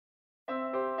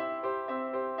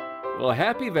Well,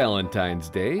 happy Valentine's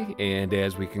Day, and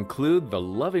as we conclude the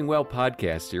Loving Well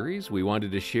podcast series, we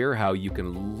wanted to share how you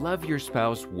can love your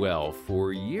spouse well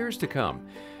for years to come.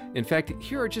 In fact,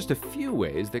 here are just a few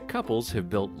ways that couples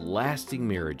have built lasting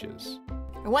marriages.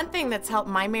 One thing that's helped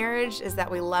my marriage is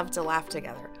that we love to laugh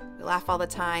together. We laugh all the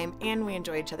time, and we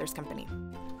enjoy each other's company.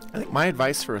 I think my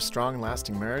advice for a strong,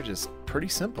 lasting marriage is pretty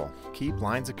simple. Keep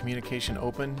lines of communication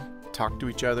open, talk to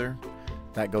each other.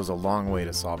 That goes a long way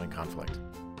to solving conflict.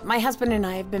 My husband and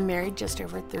I have been married just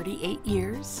over 38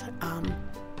 years.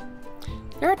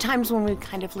 There are times when we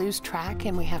kind of lose track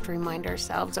and we have to remind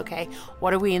ourselves, okay,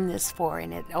 what are we in this for?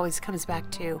 And it always comes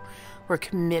back to we're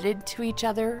committed to each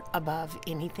other above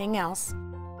anything else.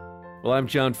 Well, I'm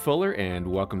John Fuller, and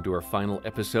welcome to our final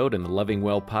episode in the Loving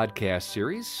Well podcast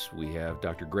series. We have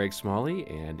Dr. Greg Smalley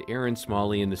and Aaron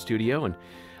Smalley in the studio, and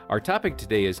our topic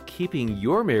today is keeping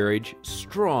your marriage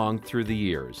strong through the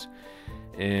years.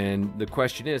 And the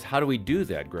question is, how do we do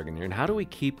that, Greg and Aaron? How do we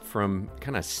keep from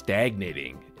kind of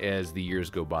stagnating as the years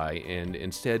go by and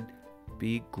instead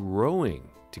be growing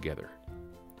together?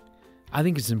 I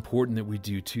think it's important that we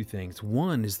do two things.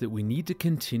 One is that we need to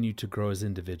continue to grow as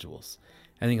individuals.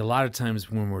 I think a lot of times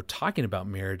when we're talking about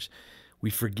marriage,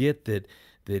 we forget that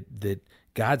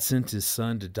God sent his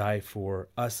son to die for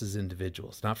us as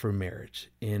individuals, not for marriage.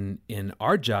 And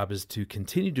our job is to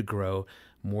continue to grow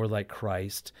more like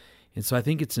Christ. And so I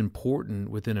think it's important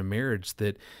within a marriage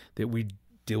that we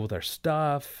deal with our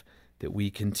stuff, that we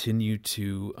continue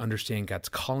to understand God's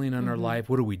calling on our life.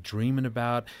 What are we dreaming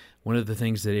about? One of the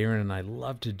things that Aaron and I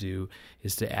love to do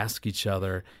is to ask each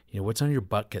other, what's on your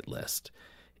bucket list?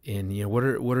 And what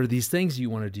are these things you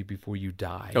want to do before you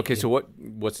die? Okay, so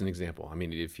what's an example? I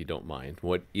mean, if you don't mind,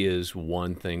 what is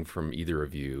one thing from either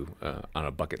of you on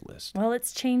a bucket list? Well,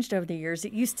 it's changed over the years.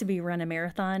 It used to be run a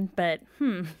marathon, but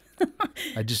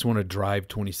I just want to drive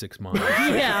 26 miles.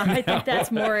 Yeah, I think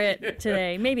that's more it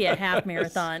today. Maybe a half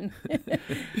marathon.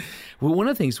 Well, one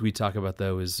of the things we talk about,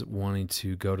 though, is wanting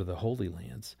to go to the Holy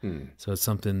Lands. So it's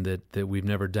something that we've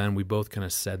never done. We both kind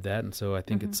of said that, and so I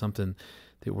think it's something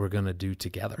that we're going to do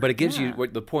together. But it gives you,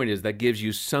 the point is, that gives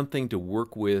you something to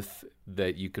work with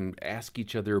that you can ask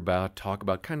each other about, talk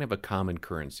about, kind of a common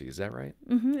currency. Is that right?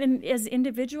 Mm-hmm. And as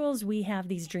individuals, we have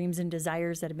these dreams and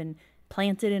desires that have been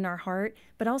planted in our heart,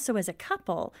 but also as a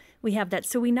couple, we have that.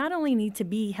 So we not only need to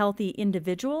be healthy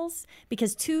individuals,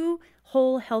 because two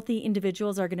whole healthy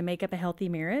individuals are going to make up a healthy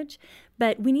marriage,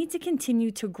 but we need to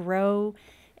continue to grow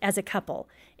as a couple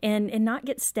and not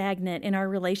get stagnant in our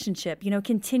relationship.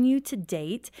 Continue to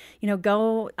date,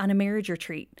 go on a marriage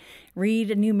retreat,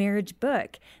 read a new marriage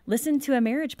book, listen to a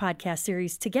marriage podcast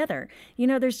series together.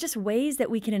 There's just ways that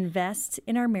we can invest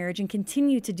in our marriage and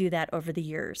continue to do that over the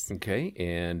years. Okay,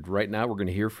 and right now we're going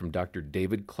to hear from Dr.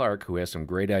 David Clark, who has some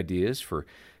great ideas for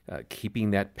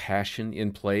keeping that passion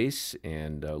in place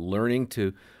and learning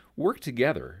to work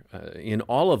together in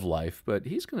all of life, but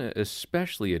he's going to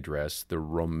especially address the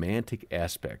romantic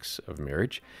aspects of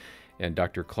marriage. And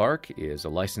Dr. Clark is a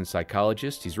licensed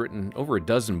psychologist. He's written over a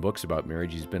dozen books about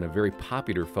marriage. He's been a very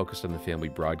popular Focus on the Family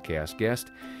broadcast guest.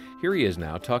 Here he is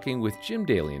now talking with Jim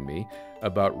Daly and me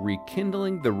about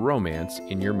rekindling the romance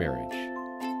in your marriage.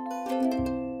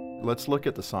 Let's look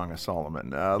at the Song of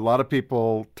Solomon. A lot of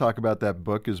people talk about that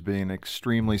book as being an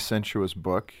extremely sensuous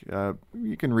book.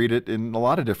 You can read it in a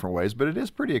lot of different ways, but it is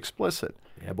pretty explicit.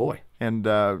 Yeah, boy. And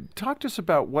talk to us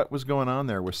about what was going on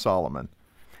there with Solomon.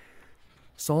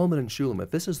 Solomon and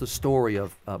Shulamith, this is the story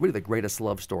of really the greatest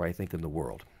love story, I think, in the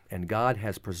world. And God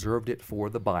has preserved it for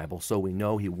the Bible, so we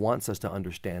know He wants us to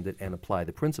understand it and apply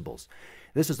the principles.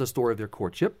 This is the story of their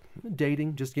courtship,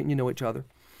 dating, just getting to know each other,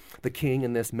 the king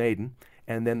and this maiden,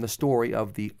 and then the story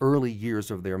of the early years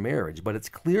of their marriage. But it's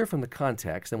clear from the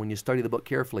context, and when you study the book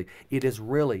carefully, it is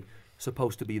really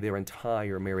supposed to be their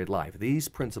entire married life. These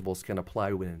principles can apply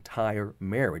to an entire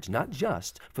marriage, not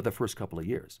just for the first couple of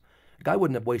years. A guy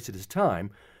wouldn't have wasted his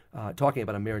time talking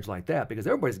about a marriage like that, because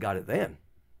everybody's got it then.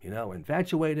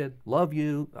 Infatuated, love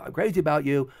you, crazy about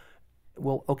you.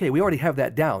 Well, okay, we already have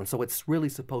that down, so it's really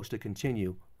supposed to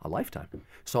continue a lifetime.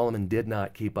 Solomon did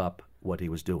not keep up what he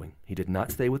was doing. He did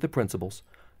not stay with the principles,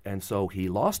 and so he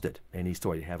lost it, and he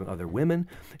started having other women,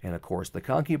 and of course the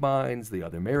concubines, the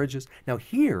other marriages. Now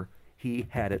here, he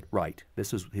had it right.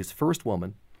 This was his first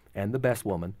woman and the best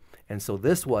woman, and so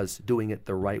this was doing it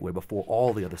the right way before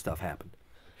all the other stuff happened.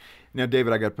 Now,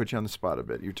 David, I got to put you on the spot a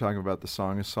bit. You're talking about the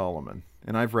Song of Solomon,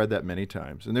 and I've read that many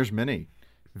times, and there's many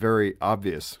very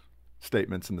obvious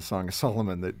statements in the Song of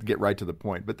Solomon that get right to the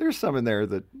point, but there's some in there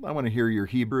that I want to hear your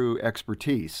Hebrew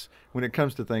expertise when it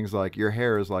comes to things like your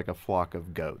hair is like a flock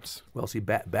of goats. Well, see,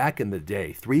 back in the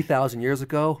day, 3,000 years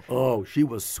ago, oh, she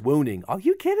was swooning. Are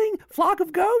you kidding? Flock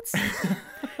of goats?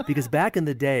 Because back in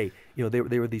the day, there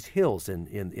were these hills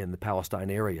in the Palestine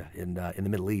area in the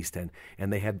Middle East, and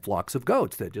they had flocks of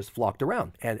goats that just flocked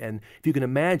around. And if you can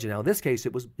imagine, now in this case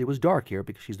it was dark hair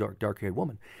because she's a dark-haired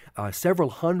woman. Several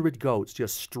hundred goats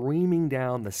just streaming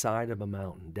down the side of a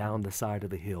mountain, down the side of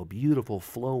the hill, beautiful,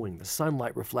 flowing, the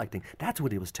sunlight reflecting. That's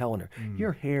what he was telling her.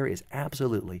 Your hair is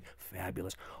absolutely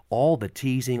fabulous. All the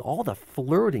teasing, all the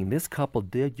flirting this couple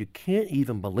did, you can't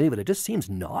even believe it. It just seems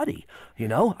naughty,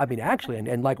 I mean, actually,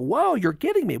 and like, whoa, you're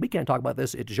kidding me. We can't talk about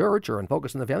this at church or in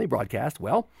Focus on the Family broadcast.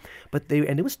 Well,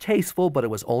 and it was tasteful, but it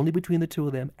was only between the two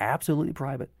of them, absolutely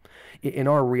private. In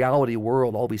our reality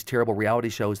world, all these terrible reality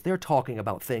shows, they're talking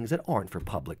about things that aren't for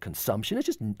public consumption.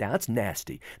 That's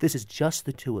nasty. This is just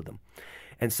the two of them.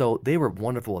 And so they were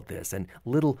wonderful at this. And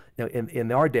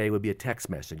in our day, it would be a text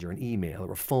message or an email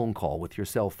or a phone call with your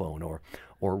cell phone or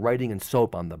writing in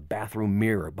soap on the bathroom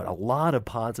mirror. But a lot of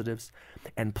positives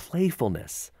and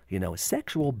playfulness.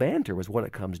 Sexual banter is what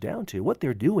it comes down to. What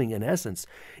they're doing, in essence,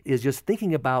 is just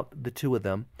thinking about the two of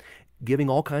them, giving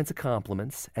all kinds of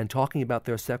compliments and talking about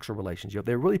their sexual relationship.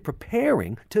 They're really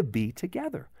preparing to be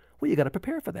together. Well, you got to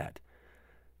prepare for that.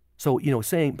 So,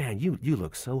 saying, man, you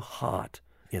look so hot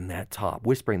in that top,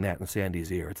 whispering that in Sandy's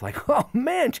ear. It's like, oh,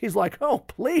 man. She's like, oh,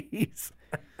 please.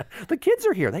 The kids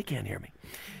are here. They can't hear me.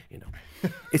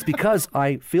 It's because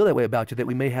I feel that way about you that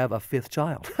we may have a fifth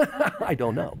child. I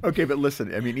don't know. Okay, but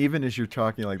listen, I mean, even as you're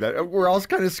talking like that, we're all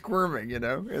kind of squirming, and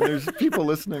there's people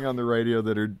listening on the radio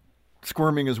that are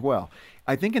squirming as well.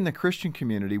 I think in the Christian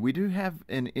community, we do have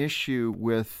an issue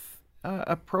with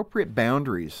appropriate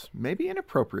boundaries, maybe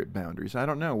inappropriate boundaries. I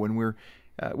don't know. When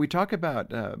we talk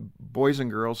about boys and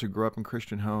girls who grow up in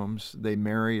Christian homes, they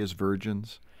marry as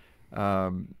virgins.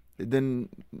 Then,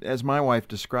 as my wife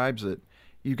describes it,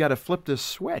 you got to flip this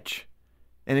switch,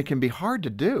 and it can be hard to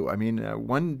do. I mean,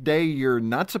 one day you're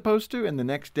not supposed to, and the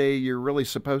next day you're really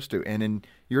supposed to. And in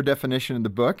your definition in the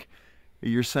book,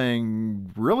 you're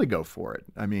saying really go for it.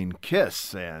 I mean,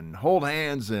 kiss and hold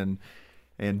hands and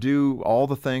do all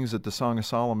the things that the Song of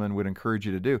Solomon would encourage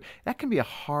you to do. That can be a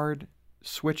hard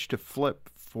switch to flip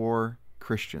for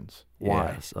Christians.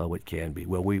 Why? Yes, it can be.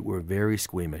 Well, we're very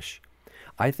squeamish.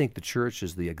 I think the church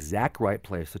is the exact right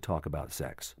place to talk about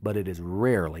sex, but it is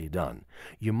rarely done.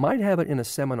 You might have it in a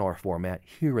seminar format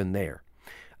here and there,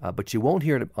 but you won't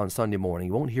hear it on Sunday morning.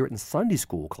 You won't hear it in Sunday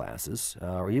school classes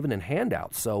or even in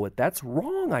handouts. So that's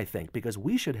wrong, I think, because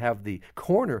we should have the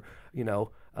corner,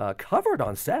 covered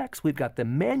on sex. We've got the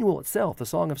manual itself, the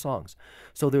Song of Songs.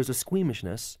 So there's a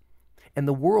squeamishness. And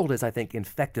the world has, I think,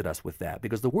 infected us with that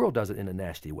because the world does it in a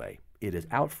nasty way. It is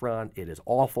out front. It is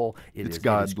awful. It's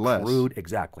godless. Crude.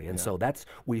 Exactly. And so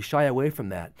we shy away from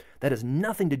that. That has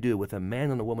nothing to do with a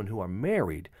man and a woman who are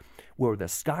married, where the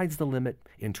sky's the limit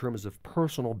in terms of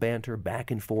personal banter back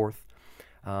and forth.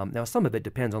 Now, some of it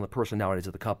depends on the personalities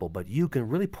of the couple, but you can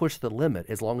really push the limit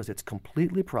as long as it's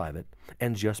completely private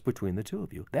and just between the two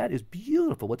of you. That is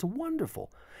beautiful. It's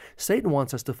wonderful. Satan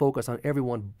wants us to focus on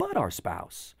everyone but our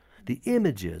spouse. The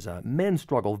images, men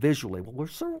struggle visually. Well, we're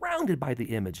surrounded by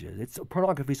the images.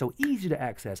 Pornography is so easy to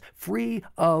access, free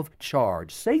of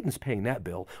charge. Satan's paying that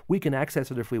bill. We can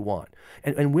access it if we want.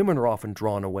 And women are often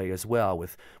drawn away as well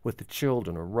with the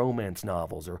children or romance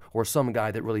novels or some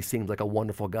guy that really seems like a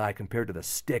wonderful guy compared to the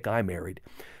stick I married.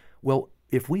 Well,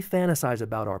 if we fantasize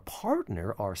about our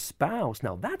partner, our spouse,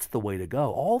 now that's the way to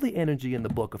go. All the energy in the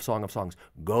book of Song of Songs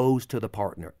goes to the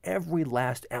partner, every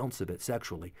last ounce of it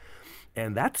sexually.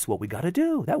 And that's what we got to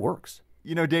do. That works.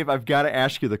 Dave, I've got to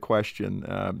ask you the question.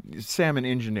 Sam, an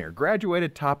engineer,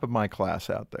 graduated top of my class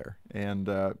out there. And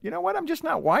you know what? I'm just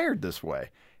not wired this way.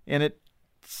 And it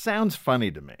sounds funny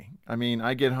to me. I mean,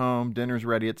 I get home, dinner's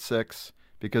ready at 6,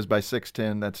 because by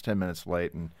 6:10, that's 10 minutes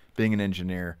late. And being an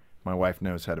engineer, my wife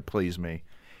knows how to please me.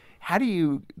 How do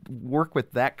you work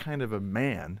with that kind of a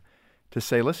man to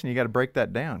say, listen, you got to break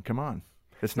that down. Come on.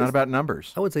 It's not about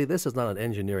numbers. I would say this is not an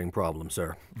engineering problem,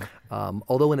 sir.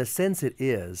 Although in a sense it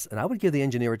is, and I would give the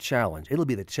engineer a challenge. It'll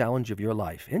be the challenge of your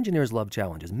life. Engineers love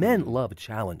challenges. Men love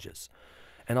challenges.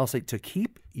 And I'll say to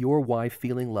keep your wife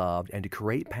feeling loved and to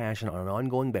create passion on an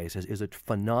ongoing basis is a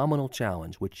phenomenal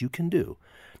challenge, which you can do.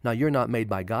 Now, you're not made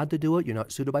by God to do it. You're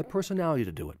not suited by personality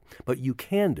to do it. But you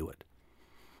can do it.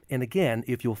 And again,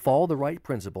 if you'll follow the right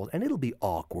principles, and it'll be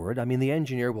awkward. I mean, the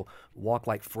engineer will walk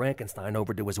like Frankenstein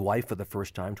over to his wife for the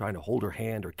first time, trying to hold her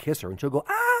hand or kiss her, and she'll go,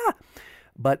 ah!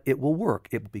 But it will work.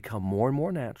 It will become more and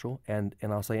more natural. And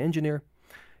I'll say, engineer,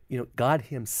 God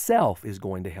himself is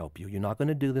going to help you. You're not going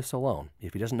to do this alone.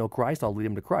 If he doesn't know Christ, I'll lead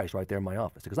him to Christ right there in my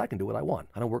office because I can do what I want.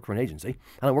 I don't work for an agency.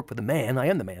 I don't work for the man. I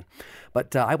am the man.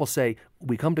 But I will say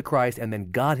we come to Christ, and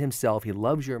then God himself, he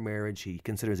loves your marriage. He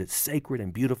considers it sacred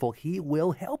and beautiful. He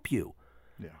will help you.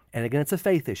 Yeah. And again, it's a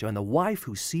faith issue. And the wife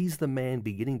who sees the man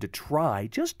beginning to try,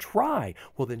 just try,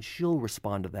 well, then she'll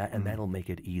respond to that, and that'll make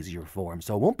it easier for him.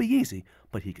 So it won't be easy,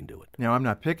 but he can do it. Now, I'm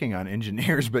not picking on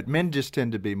engineers, but men just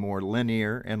tend to be more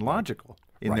linear and logical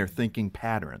in their thinking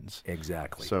patterns.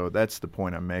 Exactly. So that's the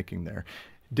point I'm making there.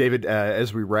 David,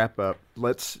 as we wrap up,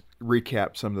 let's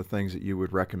recap some of the things that you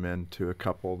would recommend to a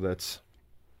couple that's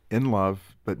in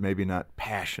love, but maybe not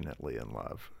passionately in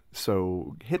love.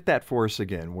 So hit that for us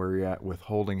again, where you're at with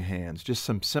holding hands. Just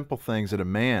some simple things that a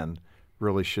man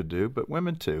really should do, but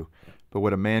women too. But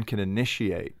what a man can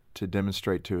initiate to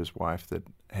demonstrate to his wife that,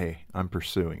 hey, I'm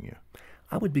pursuing you.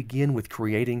 I would begin with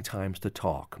creating times to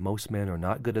talk. Most men are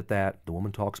not good at that. The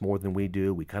woman talks more than we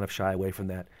do. We kind of shy away from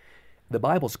that. The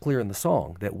Bible's clear in the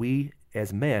song that we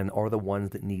as men are the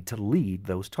ones that need to lead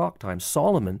those talk times.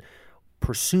 Solomon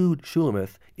pursued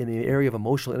Shulamith in the area of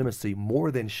emotional intimacy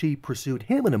more than she pursued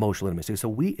him in emotional intimacy.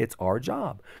 So it's our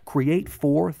job. Create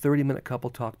 4 30-minute couple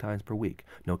talk times per week.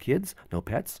 No kids, no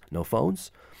pets, no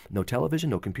phones, no television,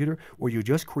 no computer, where you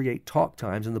just create talk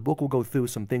times, and the book will go through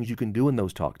some things you can do in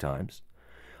those talk times.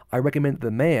 I recommend the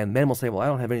men will say, well, I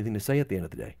don't have anything to say at the end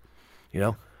of the day.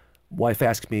 Wife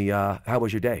asks me, how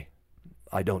was your day?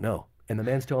 I don't know. And the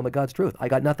man's telling the God's truth. I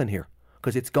got nothing here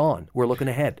because it's gone. We're looking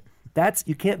ahead.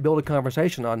 You can't build a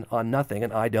conversation on nothing,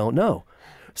 and I don't know.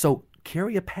 So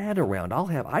carry a pad around.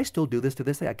 I still do this to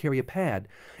this day. I carry a pad,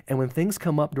 and when things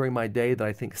come up during my day that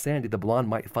I think Sandy, the blonde,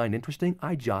 might find interesting,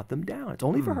 I jot them down. It's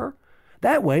only for her.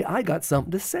 That way, I got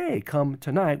something to say come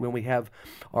tonight when we have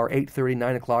our 8:30,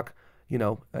 9 o'clock,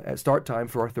 start time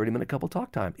for our 30-minute couple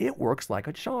talk time. It works like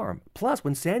a charm. Plus,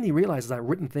 when Sandy realizes I've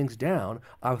written things down,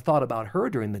 I've thought about her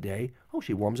during the day,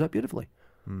 she warms up beautifully.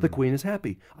 The queen is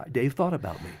happy. Dave thought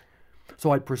about me.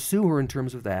 So I'd pursue her in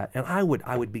terms of that, and I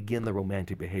would begin the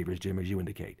romantic behaviors, Jim, as you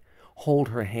indicate. Hold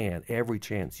her hand every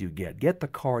chance you get. Get the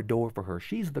car door for her.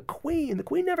 She's the queen. The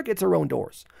queen never gets her own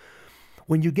doors.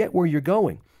 When you get where you're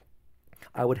going,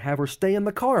 I would have her stay in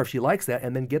the car if she likes that,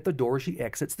 and then get the door as she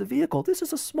exits the vehicle. This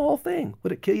is a small thing.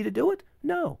 Would it kill you to do it?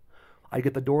 No. I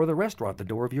get the door of the restaurant, the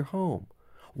door of your home.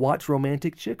 Watch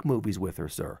romantic chick movies with her,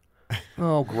 sir.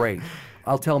 Oh, great.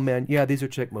 I'll tell men, yeah, these are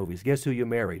chick movies. Guess who you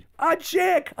married? A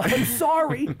chick! I'm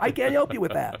sorry. I can't help you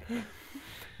with that.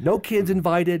 No kids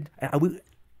invited.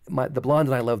 The blonde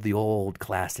and I love the old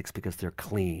classics because they're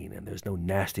clean and there's no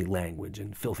nasty language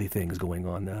and filthy things going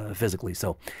on physically.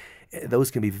 So those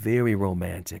can be very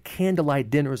romantic. Candlelight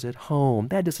dinners at home.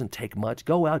 That doesn't take much.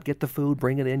 Go out, get the food,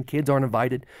 bring it in. Kids aren't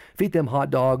invited. Feed them hot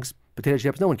dogs, potato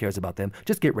chips. No one cares about them.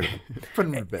 Just get rid of them. Put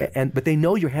them in bed. But they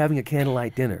know you're having a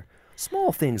candlelight dinner.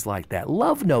 Small things like that.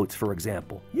 Love notes, for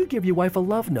example. You give your wife a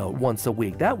love note once a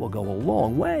week. That will go a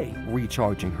long way,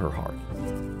 recharging her heart.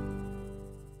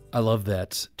 I love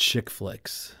that. Chick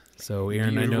flicks. So,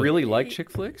 Aaron, Do I you know really like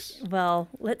chick flicks? Well,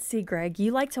 let's see, Greg.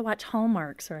 You like to watch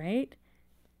Hallmarks, right?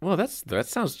 Well, that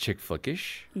sounds chick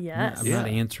flickish. Yes. I'm not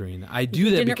answering. I do You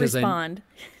that didn't because respond.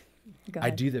 Go I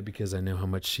ahead. do that because I know how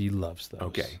much she loves those.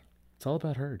 Okay. It's all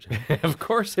about her, John. Of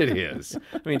course it is.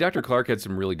 I mean, Dr. Clark had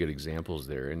some really good examples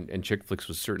there, and chick flicks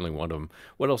was certainly one of them.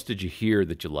 What else did you hear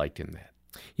that you liked in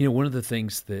that? One of the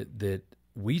things that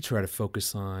we try to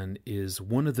focus on is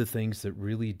one of the things that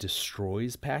really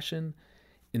destroys passion.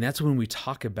 And that's when we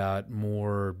talk about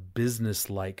more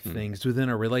business-like things within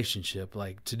our relationship,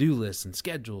 like to-do lists and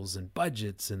schedules and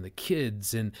budgets and the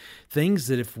kids and things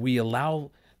that if we allow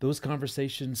those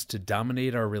conversations to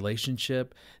dominate our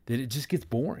relationship, that it just gets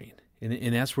boring.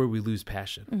 And that's where we lose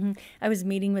passion. Mm-hmm. I was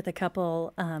meeting with a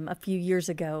couple a few years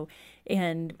ago,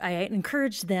 and I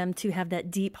encouraged them to have that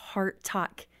deep heart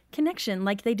talk connection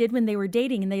like they did when they were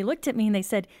dating. And they looked at me and they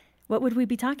said, what would we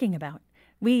be talking about?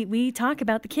 We talk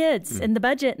about the kids and the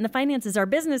budget and the finances, our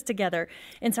business together.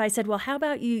 And so I said, well, how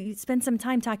about you spend some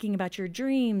time talking about your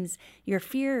dreams, your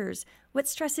fears, what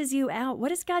stresses you out?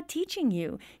 What is God teaching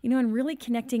you? And really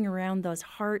connecting around those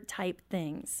heart type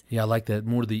things. Yeah, I like that.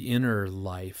 More the inner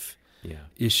life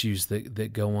issues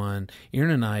that go on.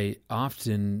 Aaron and I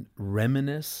often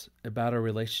reminisce about our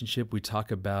relationship. We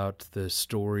talk about the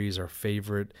stories, our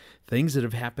favorite things that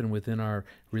have happened within our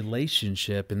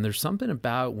relationship. And there's something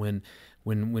about when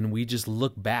we just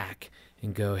look back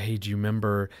and go, hey, do you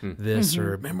remember this? Or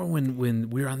remember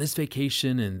when we were on this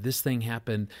vacation and this thing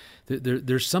happened?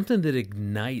 There's something that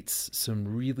ignites some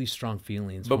really strong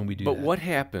feelings when we do that. But what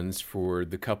happens for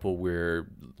the couple where,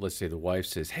 let's say the wife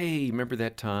says, hey, remember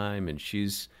that time? And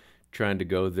she's trying to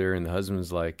go there, and the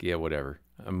husband's like, yeah, whatever,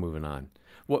 I'm moving on.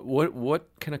 What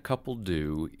can a couple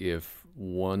do if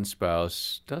one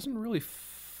spouse doesn't really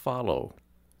follow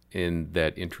in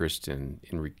that interest in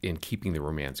keeping the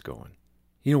romance going?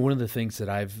 You know, one of the things that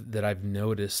I've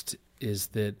noticed is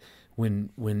that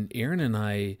when Aaron and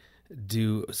I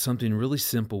do something really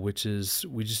simple, which is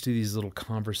we just do these little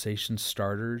conversation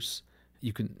starters.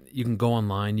 You can go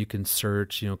online, you can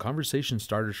search, conversation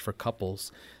starters for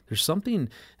couples. There's something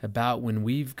about when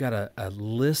we've got a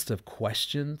list of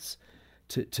questions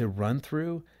to run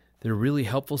through, they're really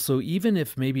helpful. So even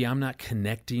if maybe I'm not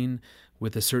connecting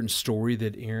with a certain story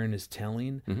that Aaron is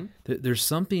telling, there's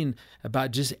something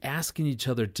about just asking each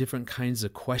other different kinds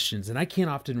of questions. And I can't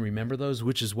often remember those,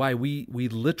 which is why we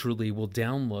literally will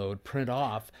print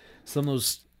off some of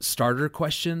those starter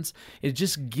questions. It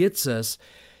just gets us,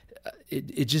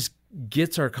 it just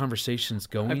gets our conversations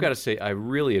going. I've got to say, I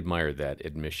really admire that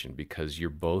admission, because you're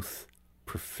both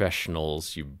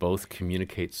professionals, you both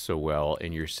communicate so well,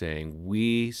 and you're saying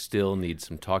we still need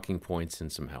some talking points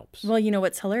and some helps. Well, you know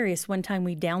what's hilarious? One time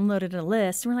we downloaded a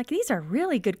list, and we're like, these are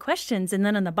really good questions. And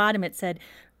then on the bottom it said,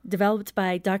 developed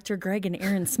by Dr. Greg and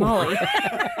Aaron Smalley.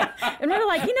 And we're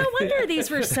like, no wonder these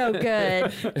were so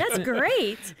good. That's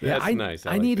great. That's nice.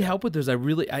 I need help with those.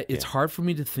 It's hard for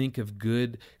me to think of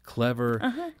good,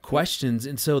 clever questions.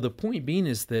 And so the point being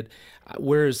is that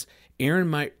whereas Aaron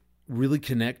might really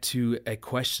connect to a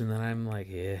question that I'm like,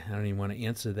 I don't even want to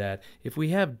answer that. If we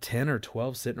have 10 or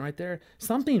 12 sitting right there,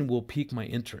 something will pique my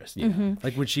interest.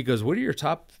 Like when she goes, what are your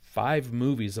top 5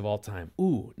 movies of all time?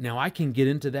 Ooh, now I can get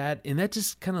into that. And that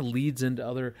just kind of leads into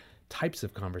other types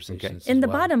of conversations. And the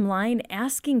bottom line,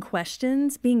 asking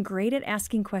questions, being great at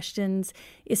asking questions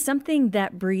is something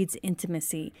that breeds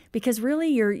intimacy, because really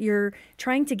you're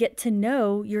trying to get to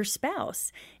know your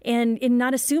spouse and in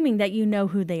not assuming that you know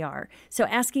who they are. So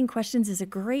asking questions is a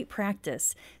great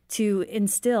practice to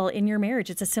instill in your marriage.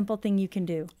 It's a simple thing you can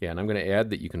do. Yeah, and I'm going to add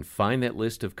that you can find that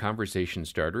list of conversation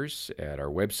starters at our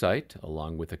website,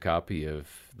 along with a copy of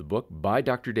the book by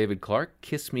Dr. David Clark,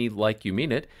 Kiss Me Like You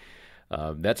Mean It.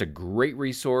 That's a great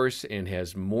resource and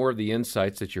has more of the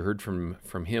insights that you heard from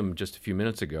him just a few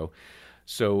minutes ago.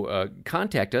 So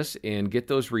contact us and get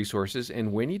those resources.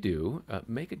 And when you do,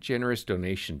 make a generous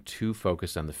donation to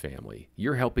Focus on the Family.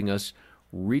 You're helping us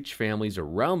reach families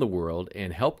around the world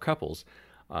and help couples.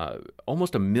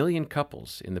 Almost 1 million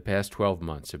couples in the past 12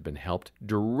 months have been helped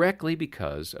directly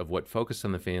because of what Focus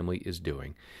on the Family is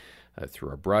doing. Through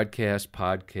our broadcast,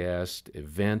 podcast,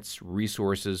 events,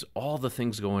 resources, all the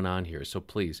things going on here. So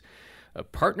please,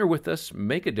 partner with us,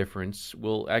 make a difference.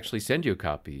 We'll actually send you a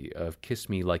copy of Kiss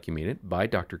Me Like You Mean It by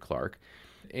Dr. Clark.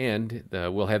 And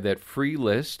we'll have that free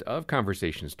list of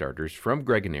conversation starters from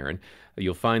Greg and Aaron.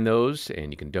 You'll find those,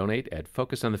 and you can donate at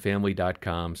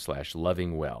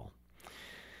focusonthefamily.com/lovingwell.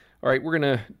 All right, we're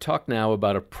going to talk now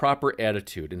about a proper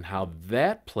attitude and how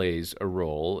that plays a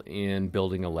role in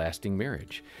building a lasting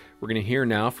marriage. We're going to hear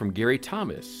now from Gary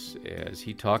Thomas as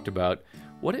he talked about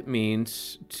what it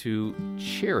means to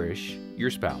cherish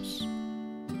your spouse.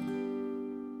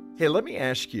 Hey, let me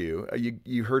ask you,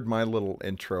 you heard my little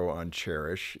intro on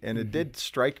cherish, and it did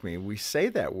strike me. We say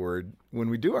that word when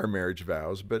we do our marriage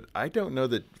vows, but I don't know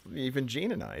that even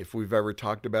Gene and I, if we've ever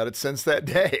talked about it since that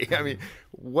day. I mean,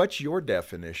 what's your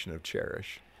definition of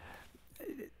cherish?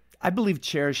 I believe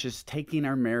cherish is taking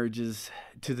our marriages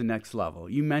to the next level.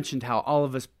 You mentioned how all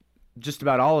of us, just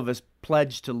about all of us,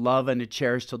 pledge to love and to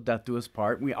cherish till death do us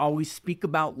part. We always speak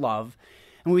about love.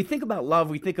 And when we think about love,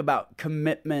 we think about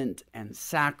commitment and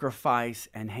sacrifice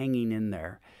and hanging in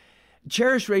there.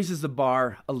 Cherish raises the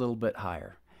bar a little bit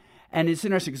higher. And it's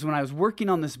interesting because when I was working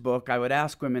on this book, I would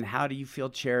ask women, how do you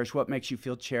feel cherished? What makes you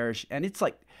feel cherished? And it's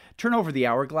like, turn over the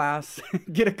hourglass,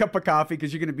 get a cup of coffee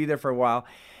because you're going to be there for a while.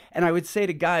 And I would say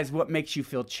to guys, what makes you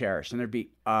feel cherished? And there'd be,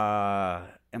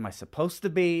 am I supposed to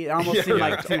be? It almost seemed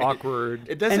like awkward.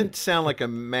 It doesn't sound like a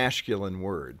masculine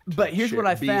word. But here's what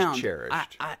I found. Be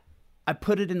cherished. I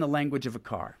put it in the language of a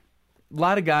car. A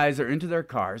lot of guys are into their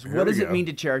cars. What does it mean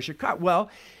to cherish your car? Well,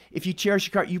 if you cherish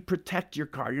your car, you protect your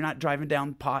car. You're not driving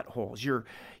down potholes. You're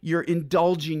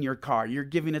indulging your car. You're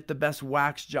giving it the best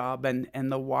wax job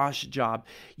and the wash job.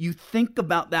 You think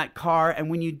about that car,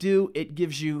 and when you do, it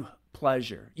gives you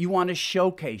pleasure. You want to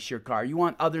showcase your car. You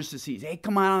want others to see, hey,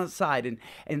 come on outside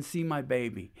and see my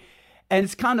baby. And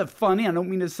it's kind of funny. I don't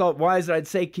mean to insult wives. I'd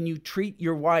say, can you treat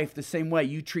your wife the same way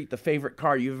you treat the favorite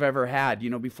car you've ever had,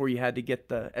 before you had to get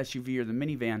the SUV or the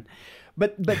minivan?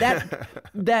 But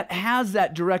that has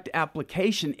that direct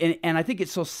application. And I think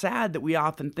it's so sad that we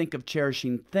often think of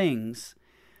cherishing things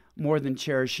more than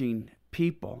cherishing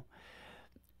people.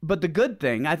 But the good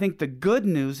thing, I think the good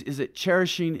news is that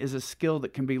cherishing is a skill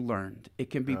that can be learned. It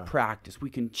can be practiced. We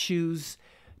can choose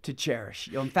to cherish.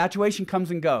 Infatuation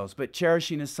comes and goes, but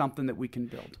cherishing is something that we can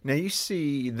build. Now you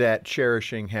see that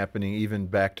cherishing happening even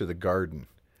back to the garden.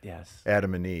 Yes.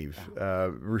 Adam and Eve.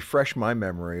 Refresh my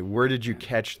memory. Where did you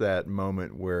catch that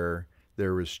moment where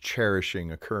there was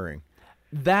cherishing occurring?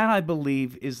 That, I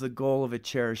believe, is the goal of a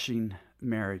cherishing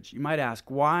marriage. You might ask,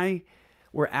 why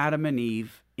were Adam and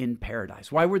Eve in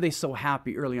paradise? Why were they so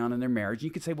happy early on in their marriage?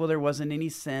 You could say, well, there wasn't any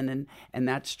sin, and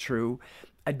that's true.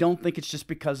 I don't think it's just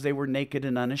because they were naked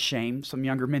and unashamed. Some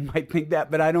younger men might think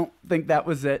that, but I don't think that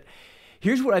was it.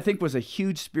 Here's what I think was a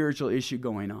huge spiritual issue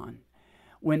going on.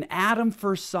 When Adam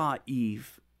first saw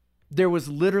Eve, there was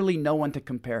literally no one to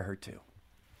compare her to.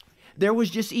 There was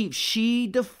just Eve. She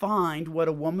defined what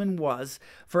a woman was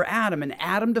for Adam, and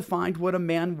Adam defined what a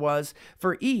man was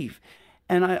for Eve.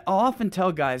 And I often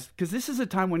tell guys, because this is a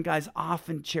time when guys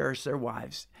often cherish their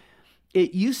wives.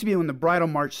 It used to be when the bridal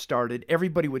march started,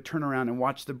 everybody would turn around and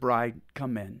watch the bride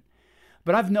come in.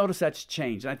 But I've noticed that's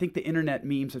changed. And I think the internet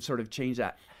memes have sort of changed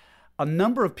that. A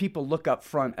number of people look up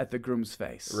front at the groom's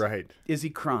face. Right. Is he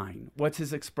crying? What's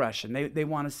his expression? They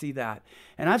want to see that.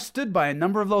 And I've stood by a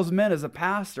number of those men as a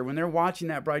pastor when they're watching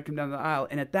that bride come down the aisle.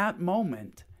 And at that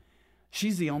moment,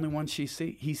 she's the only one he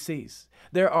sees.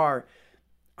 There are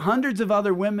hundreds of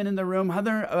other women in the room,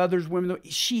 others women.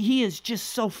 He is just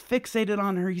so fixated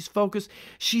on her. He's focused.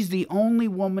 She's the only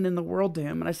woman in the world to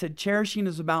him. And I said, cherishing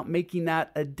is about making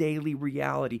that a daily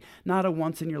reality, not a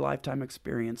once in your lifetime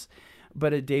experience,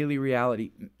 but a daily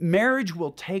reality. Marriage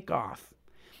will take off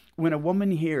when a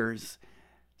woman hears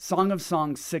Song of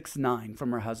Songs 6:9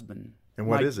 from her husband. And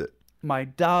what is it? My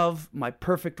dove, my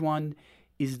perfect one,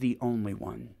 is the only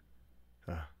one.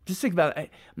 Just think about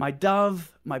it. My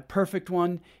dove, my perfect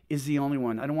one, is the only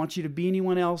one. I don't want you to be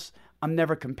anyone else. I'm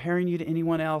never comparing you to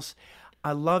anyone else.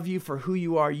 I love you for who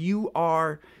you are. You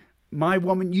are my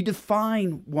woman. You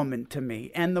define woman to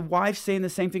me. And the wife saying the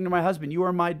same thing to my husband. You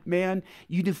are my man.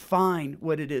 You define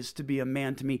what it is to be a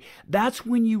man to me. That's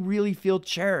when you really feel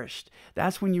cherished.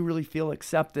 That's when you really feel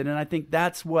accepted. And I think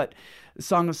that's what the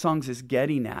Song of Songs is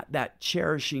getting at, that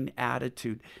cherishing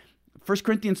attitude. 1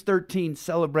 Corinthians 13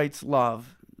 celebrates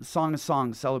love. The Song of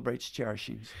Songs celebrates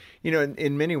cherishing. You know,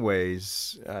 in many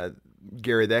ways,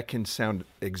 Gary, that can sound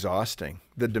exhausting.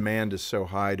 The demand is so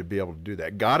high to be able to do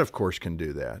that. God, of course, can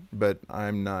do that, but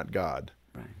I'm not God.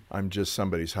 Right. I'm just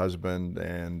somebody's husband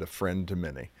and a friend to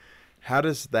many. How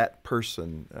does that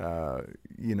person,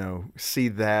 see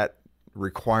that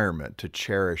requirement to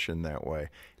cherish in that way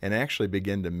and actually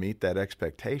begin to meet that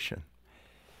expectation?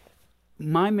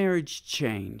 My marriage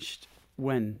changed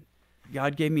when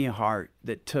God gave me a heart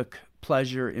that took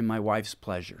pleasure in my wife's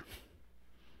pleasure.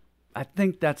 I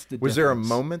think that's the difference. Was there a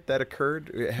moment that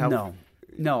occurred?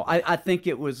 No. I think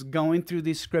it was going through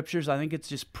these scriptures. I think it's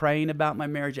just praying about my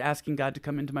marriage, asking God to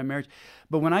come into my marriage.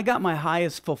 But when I got my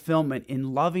highest fulfillment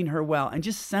in loving her well and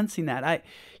just sensing that,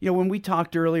 when we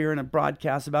talked earlier in a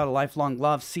broadcast about a lifelong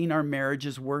love, seeing our marriage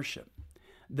as worship,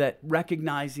 that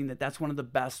recognizing that that's one of the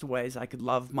best ways I could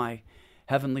love my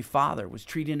Heavenly Father, was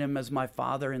treating him as my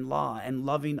father-in-law and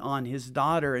loving on his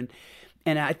daughter.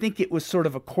 And I think it was sort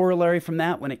of a corollary from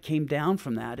that when it came down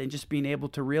from that, and just being able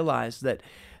to realize that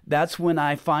that's when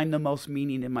I find the most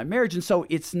meaning in my marriage. And so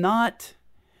it's not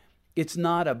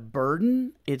a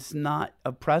burden. It's not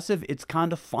oppressive. It's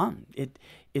kind of fun.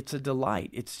 It's a delight.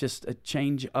 It's just a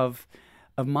change of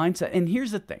mindset. And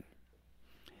here's the thing.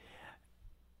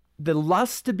 The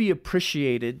lust to be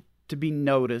appreciated, to be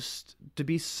noticed, to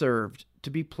be served, to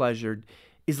be pleasured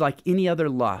is like any other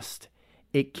lust.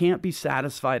 It can't be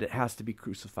satisfied. It has to be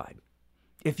crucified.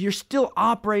 If you're still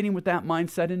operating with that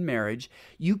mindset in marriage,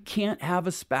 you can't have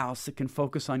a spouse that can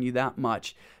focus on you that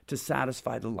much to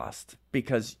satisfy the lust,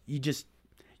 because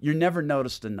you're never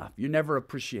noticed enough. You're never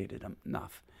appreciated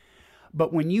enough.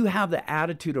 But when you have the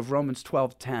attitude of Romans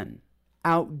 12:10,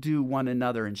 outdo one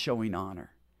another in showing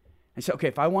honor. And so, okay,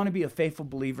 if I want to be a faithful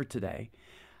believer today,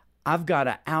 I've got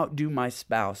to outdo my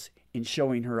spouse in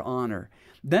showing her honor.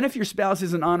 Then if your spouse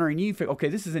isn't honoring you, okay,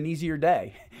 this is an easier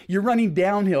day. You're running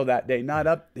downhill that day, not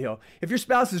uphill. If your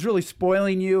spouse is really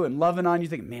spoiling you and loving on you,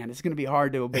 think, man, it's going to be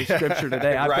hard to obey Scripture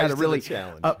today. I've got to really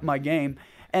up my game.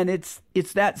 And it's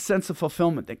that sense of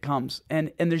fulfillment that comes.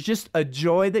 And there's just a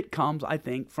joy that comes, I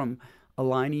think, from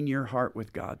aligning your heart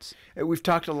with God's. We've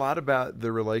talked a lot about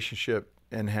the relationship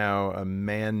and how a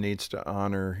man needs to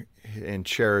honor and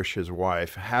cherish his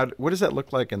wife. What does that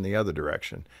look like in the other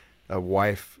direction? A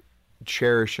wife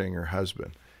cherishing her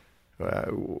husband.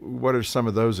 What are some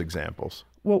of those examples?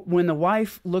 Well, when the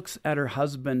wife looks at her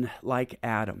husband like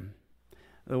Adam,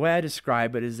 The way I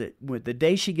describe it is that with the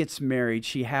day she gets married,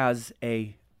 she has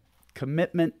a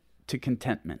commitment to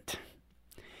contentment.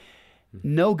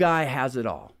 No guy has it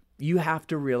all. You have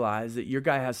to realize that your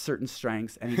guy has certain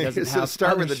strengths and he doesn't So have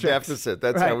start other with the strengths. deficit.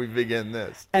 That's Right. how we begin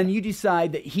this. And you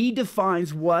decide that he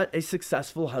defines what a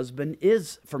successful husband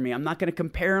is for me. I'm not going to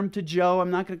compare him to Joe.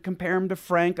 I'm not going to compare him to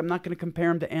Frank. I'm not going to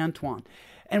compare him to Antoine.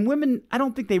 And women, I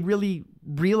don't think they really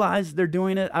realize they're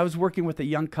doing it. I was working with a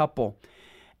young couple,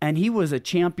 and he was a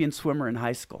champion swimmer in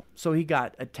high school. So he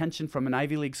got attention from an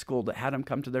Ivy League school that had him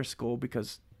come to their school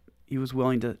because he was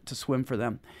willing to swim for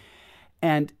them.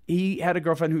 And he had a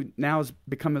girlfriend who now has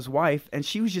become his wife, and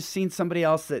she was just seeing somebody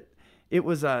else that it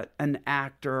was an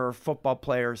actor or football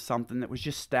player or something that was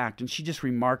just stacked, and she just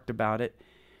remarked about it.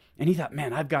 And he thought,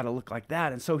 man, I've got to look like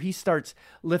that. And so he starts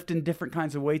lifting different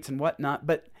kinds of weights and whatnot,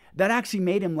 but that actually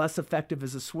made him less effective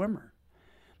as a swimmer.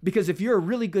 Because if you're a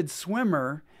really good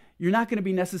swimmer, you're not going to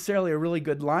be necessarily a really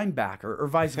good linebacker or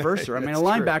vice versa. I mean, a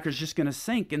linebacker is just going to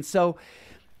sink. And so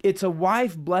it's a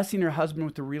wife blessing her husband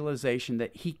with the realization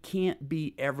that he can't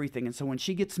be everything. And so when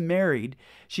she gets married,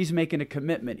 she's making a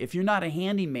commitment. If you're not a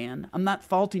handyman, I'm not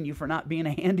faulting you for not being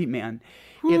a handyman.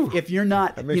 If you're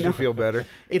not, That makes you feel better.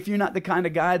 if you're not the kind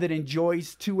of guy that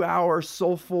enjoys 2-hour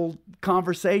soulful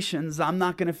conversations, I'm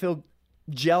not going to feel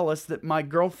jealous that my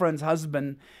girlfriend's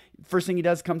husband, first thing he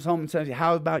does, comes home and says,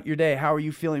 how about your day? How are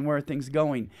you feeling? Where are things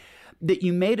going? That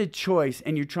you made a choice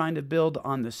and you're trying to build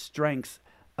on the strengths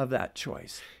of that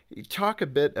choice. You talk a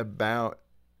bit about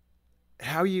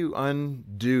how you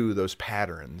undo those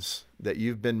patterns that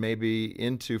you've been maybe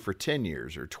into for 10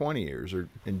 years or 20 years, or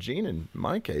in Gene, in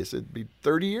my case, it'd be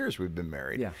 30 years we've been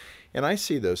married. Yeah. And I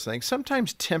see those things.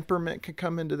 Sometimes temperament can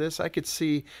come into this. I could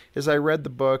see, as I read the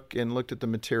book and looked at the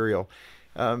material,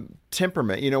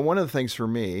 temperament. One of the things for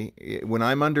me, when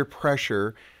I'm under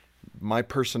pressure, my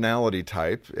personality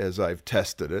type, as I've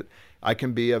tested it, I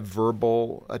can be a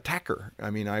verbal attacker.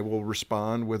 I mean, I will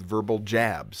respond with verbal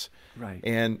jabs. Right.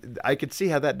 And I could see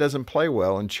how that doesn't play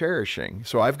well in cherishing.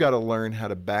 So I've got to learn how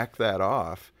to back that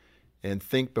off and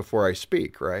think before I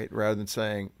speak, right? Rather than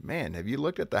saying, man, have you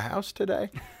looked at the house today?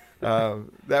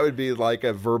 That would be like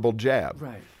a verbal jab.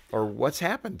 Right. Or what's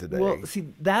happened today? Well,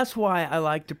 see, that's why I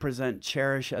like to present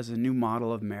Cherish as a new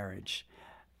model of marriage.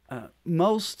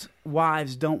 Most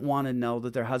wives don't want to know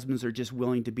that their husbands are just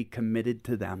willing to be committed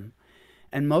to them.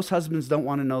 And most husbands don't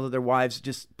want to know that their wives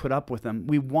just put up with them.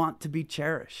 We want to be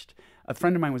cherished. A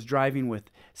friend of mine was driving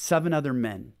with 7 other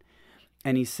men,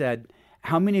 and he said,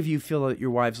 how many of you feel that your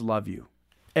wives love you?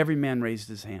 Every man raised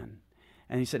his hand.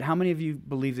 And he said, how many of you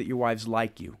believe that your wives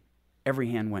like you? Every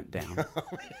hand went down.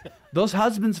 Those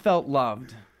husbands felt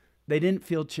loved. They didn't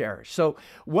feel cherished. So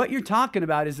what you're talking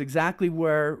about is exactly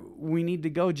where we need to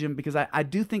go, Jim, because I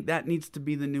do think that needs to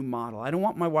be the new model. I don't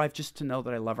want my wife just to know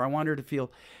that I love her. I want her to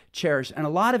feel cherished. And a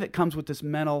lot of it comes with this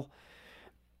mental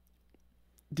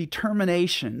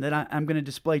determination that I'm going to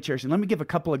display cherishing. Let me give a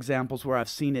couple examples where I've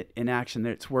seen it in action,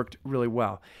 that it's worked really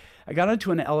well. I got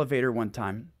onto an elevator one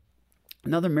time.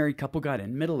 Another married couple got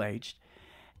in, middle-aged,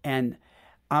 and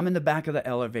I'm in the back of the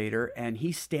elevator, and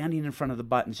he's standing in front of the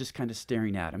buttons just kind of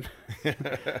staring at him.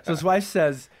 So his wife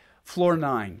says, floor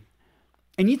 9.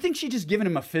 And you think she's just giving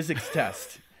him a physics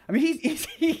test. I mean,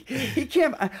 he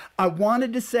can't. I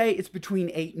wanted to say it's between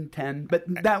 8 and 10, but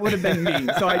that would have been mean.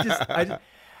 So I just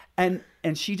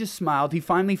and she just smiled. He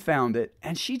finally found it,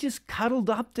 and she just cuddled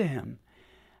up to him.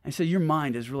 I said, your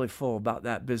mind is really full about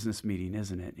that business meeting,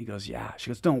 isn't it? He goes, yeah. She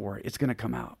goes, don't worry, it's going to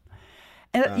come out.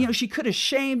 And, she could have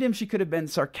shamed him. She could have been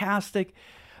sarcastic.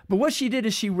 But what she did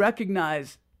is she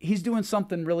recognized he's doing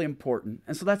something really important.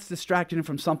 And so that's distracting him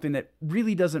from something that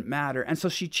really doesn't matter. And so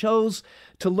she chose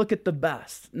to look at the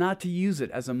best, not to use it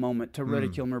as a moment to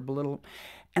ridicule him or belittle him.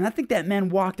 And I think that man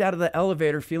walked out of the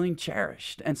elevator feeling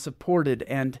cherished and supported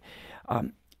and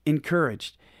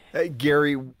encouraged.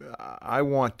 Gary, I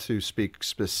want to speak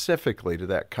specifically to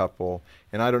that couple,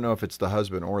 and I don't know if it's the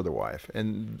husband or the wife.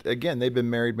 And again, they've been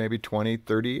married maybe 20,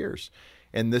 30 years.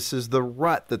 And this is the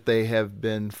rut that they have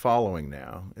been following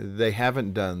now. They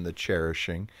haven't done the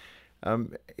cherishing.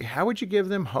 How would you give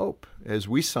them hope as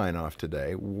we sign off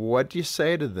today? What do you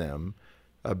say to them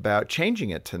about changing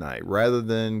it tonight rather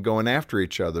than going after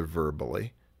each other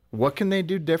verbally? What can they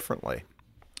do differently?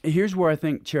 Here's where I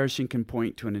think cherishing can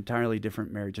point to an entirely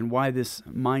different marriage and why this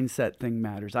mindset thing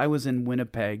matters. I was in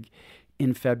Winnipeg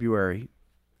in February.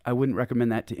 I wouldn't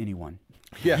recommend that to anyone.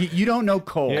 Yeah. You don't know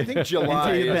cold. I think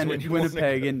July until you've is been when in you want to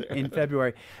Winnipeg in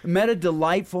February. I met a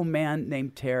delightful man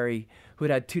named Terry who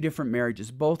had 2 different marriages.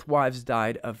 Both wives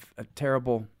died of a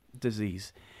terrible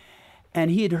disease. And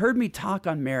he had heard me talk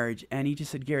on marriage, and he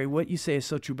just said, Gary, what you say is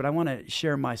so true, but I want to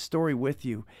share my story with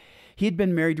you. He had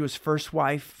been married to his first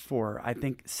wife for, I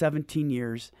think, 17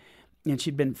 years. And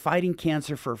she'd been fighting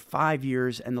cancer for 5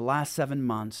 years, and the last 7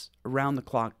 months,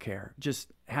 around-the-clock care.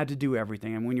 Just had to do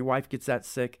everything. And when your wife gets that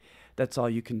sick, that's all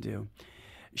you can do.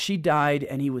 She died,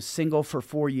 and he was single for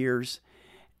 4 years,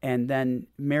 and then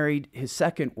married his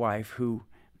second wife, who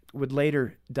would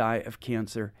later die of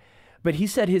cancer. But he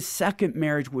said his second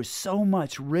marriage was so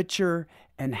much richer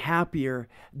and happier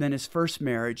than his first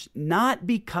marriage, not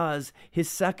because his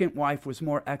second wife was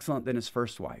more excellent than his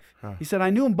first wife. He said, I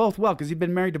knew them both well because he'd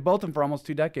been married to both of them for almost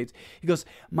 2 decades. He goes,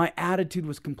 my attitude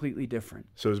was completely different.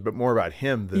 So it was more about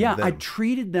him than them. I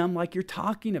treated them like you're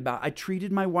talking about. I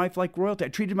treated my wife like royalty. I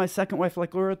treated my second wife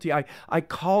like royalty. I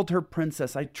called her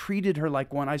princess. I treated her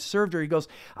like one. I served her. He goes,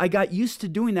 I got used to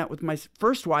doing that with my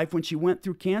first wife when she went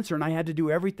through cancer, and I had to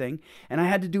do everything. And I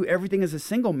had to do everything as a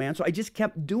single man. So I just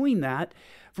kept doing that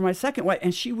for my second wife.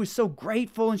 And she was so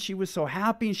grateful, and she was so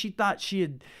happy, and she thought she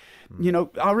had,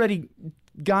 already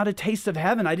got a taste of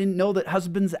heaven. I didn't know that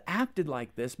husbands acted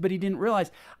like this, but he didn't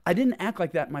realize I didn't act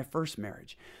like that in my first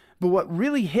marriage. But what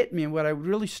really hit me and what I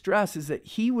really stress is that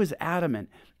he was adamant.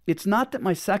 It's not that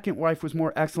my second wife was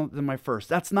more excellent than my first.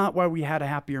 That's not why we had a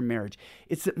happier marriage.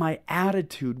 It's that my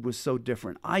attitude was so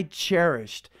different. I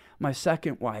cherished my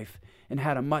second wife and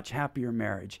had a much happier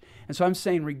marriage. And so I'm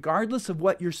saying, regardless of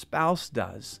what your spouse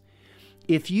does,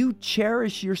 if you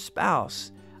cherish your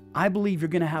spouse, I believe you're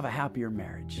going to have a happier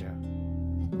marriage. Yeah.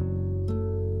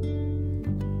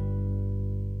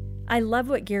 I love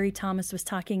what Gary Thomas was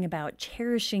talking about,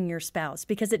 cherishing your spouse,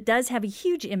 because it does have a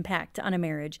huge impact on a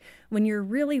marriage when you're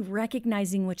really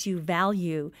recognizing what you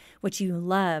value, what you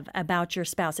love about your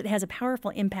spouse. It has a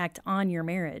powerful impact on your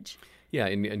marriage. Yeah,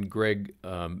 and Greg,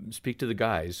 speak to the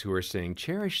guys who are saying,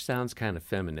 cherish sounds kind of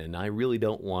feminine. I really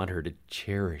don't want her to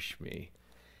cherish me.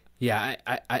 Yeah,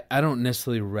 I don't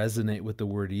necessarily resonate with the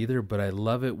word either, but I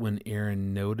love it when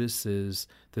Erin notices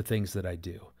the things that I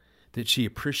do, that she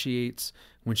appreciates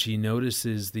when she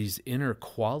notices these inner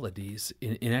qualities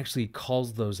and actually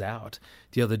calls those out.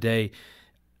 The other day,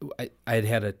 I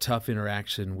had a tough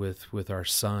interaction with our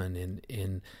son,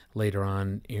 and later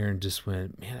on, Erin just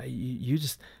went, man,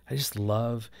 I just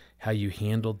love how you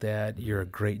handled that. You're a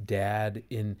great dad.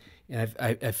 And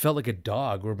I felt like a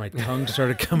dog where my tongue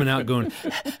started coming out going,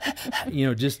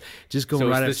 just going so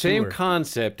right up to her. So it's the same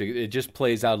concept. It just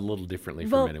plays out a little differently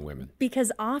for men and women.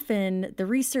 Because often the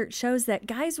research shows that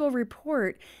guys will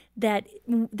report that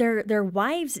their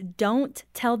wives don't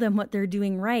tell them what they're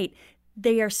doing right.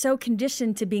 They are so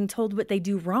conditioned to being told what they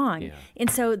do wrong. Yeah.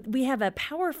 And so we have a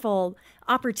powerful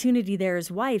opportunity there as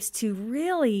wives to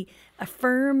really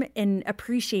affirm and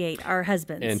appreciate our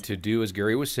husbands. And to do, as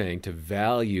Gary was saying, to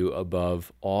value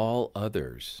above all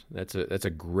others. That's a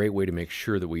great way to make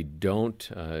sure that we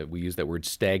don't, we used that word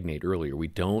stagnate earlier, we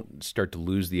don't start to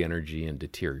lose the energy and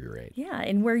deteriorate. Yeah,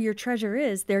 and where your treasure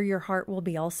is, there your heart will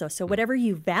be also. So whatever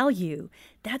you value,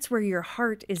 that's where your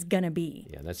heart is going to be.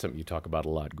 Yeah, that's something you talk about a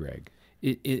lot, Greg.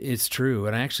 It's true.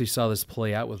 And I actually saw this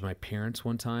play out with my parents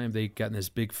one time. They got in this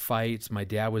big fight. My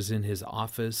dad was in his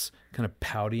office kind of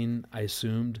pouting, I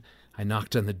assumed. I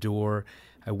knocked on the door.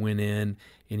 I went in,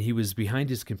 and he was behind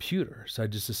his computer. So I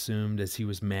just assumed as he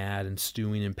was mad and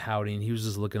stewing and pouting, he was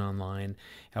just looking online.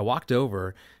 I walked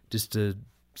over just to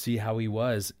see how he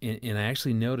was, and I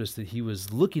actually noticed that he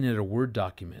was looking at a Word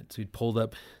document. So he'd pulled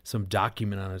up some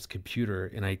document on his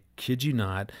computer, and I kid you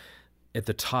not, at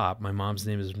the top, my mom's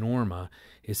name is Norma.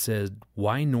 It says,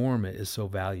 why Norma is so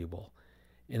valuable.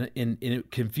 And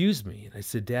it confused me. And I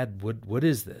said, Dad, what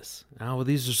is this? Oh, well,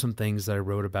 these are some things that I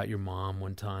wrote about your mom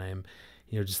one time,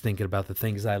 just thinking about the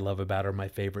things I love about her, my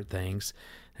favorite things.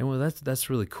 And well, that's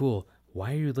really cool.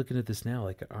 Why are you looking at this now?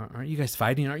 Like, aren't you guys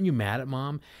fighting? Aren't you mad at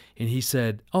Mom? And he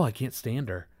said, oh, I can't stand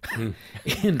her.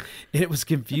 and it was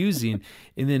confusing.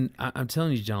 And then I'm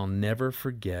telling you, John, I'll never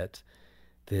forget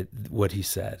what he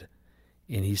said.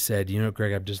 And he said,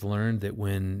 Greg, I've just learned that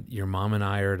when your mom and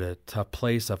I are at a tough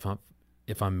place,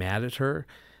 if I'm mad at her,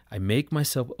 I make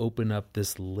myself open up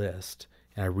this list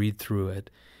and I read through it.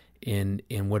 And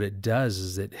what it does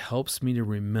is it helps me to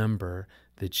remember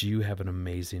that you have an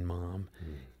amazing mom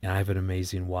and I have an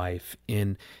amazing wife.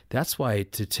 And that's why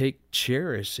to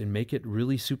cherish and make it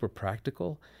really super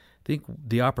practical, I think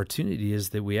the opportunity is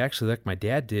that we actually, like my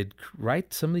dad did,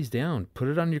 write some of these down, put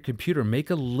it on your computer,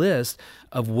 make a list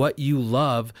of what you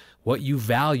love, what you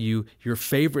value, your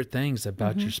favorite things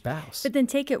about your spouse. But then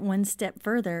take it one step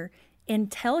further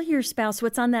and tell your spouse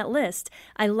what's on that list.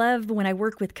 I love when I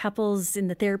work with couples in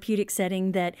the therapeutic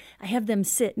setting that I have them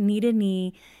sit knee to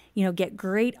knee, get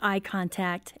great eye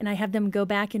contact, and I have them go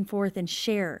back and forth and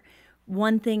share.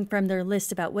 one thing from their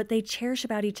list about what they cherish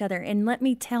about each other. And let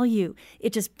me tell you,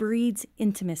 it just breeds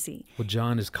intimacy. Well,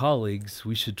 John, as colleagues,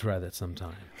 we should try that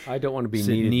sometime. I don't want to be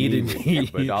Sit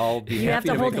needed, but I'll be You have happy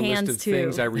to to hold make a list hands, of too.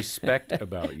 things I respect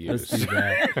about you. Let's do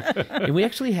that. And we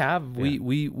actually have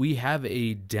we have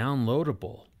a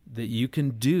downloadable that you can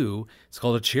do. It's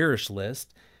called a cherish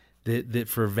list. That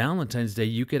for Valentine's Day,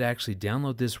 you could actually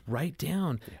download this, write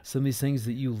down some of these things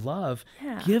that you love,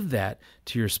 give that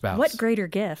to your spouse. What greater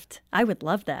gift? I would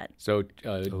love that. So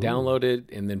download it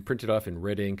and then print it off in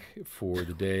red ink for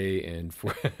the day and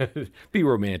for be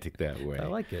romantic that way. I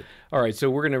like it. All right, so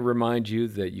we're going to remind you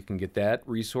that you can get that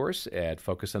resource at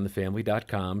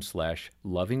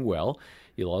focusonthefamily.com/lovingwell.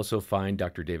 You'll also find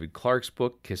Dr. David Clark's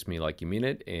book, Kiss Me Like You Mean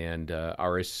It, and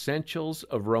our Essentials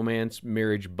of Romance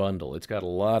Marriage Bundle. It's got a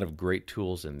lot of great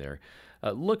tools in there.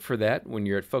 Look for that when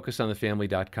you're at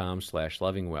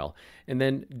focusonthefamily.com/lovingwell, and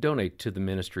then donate to the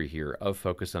ministry here of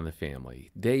Focus on the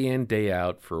Family. Day in, day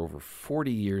out, for over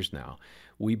 40 years now,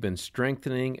 we've been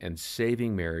strengthening and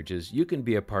saving marriages. You can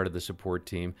be a part of the support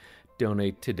team.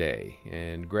 Donate today.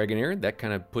 And Greg and Aaron, that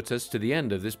kind of puts us to the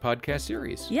end of this podcast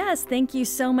series. Yes, thank you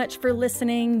so much for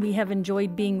listening. We have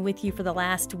enjoyed being with you for the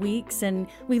last weeks, and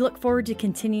we look forward to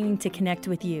continuing to connect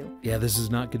with you. Yeah, this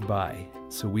is not goodbye.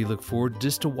 So we look forward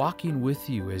just to walking with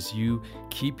you as you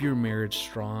keep your marriage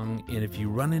strong. And if you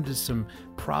run into some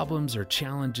problems or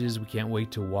challenges, we can't wait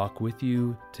to walk with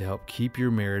you to help keep your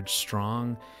marriage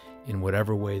strong in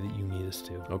whatever way that you need us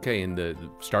to. Okay, and the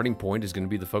starting point is going to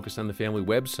be the Focus on the Family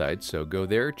website. So go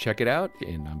there, check it out.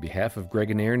 And on behalf of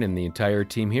Greg and Aaron and the entire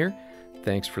team here,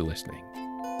 thanks for listening.